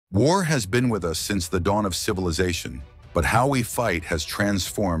War has been with us since the dawn of civilization, but how we fight has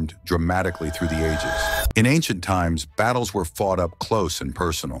transformed dramatically through the ages. In ancient times, battles were fought up close and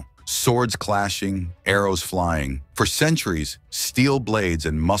personal, swords clashing, arrows flying. For centuries, steel blades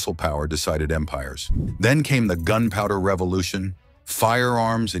and muscle power decided empires. Then came the gunpowder revolution.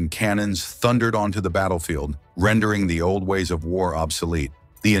 Firearms and cannons thundered onto the battlefield, rendering the old ways of war obsolete.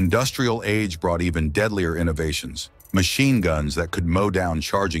 The industrial age brought even deadlier innovations. Machine guns that could mow down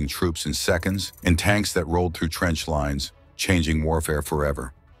charging troops in seconds, and tanks that rolled through trench lines, changing warfare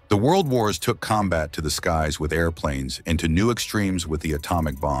forever. The world wars took combat to the skies with airplanes and to new extremes with the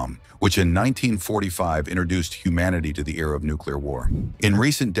atomic bomb, which in 1945 introduced humanity to the era of nuclear war. In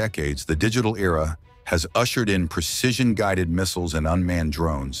recent decades, the digital era has ushered in precision-guided missiles and unmanned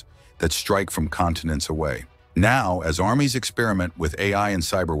drones that strike from continents away. Now, as armies experiment with AI and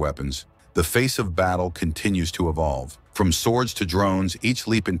cyber weapons, the face of battle continues to evolve. From swords to drones, each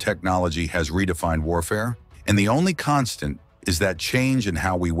leap in technology has redefined warfare, and the only constant is that change in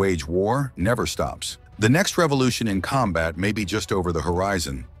how we wage war never stops. The next revolution in combat may be just over the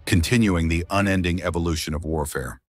horizon, continuing the unending evolution of warfare.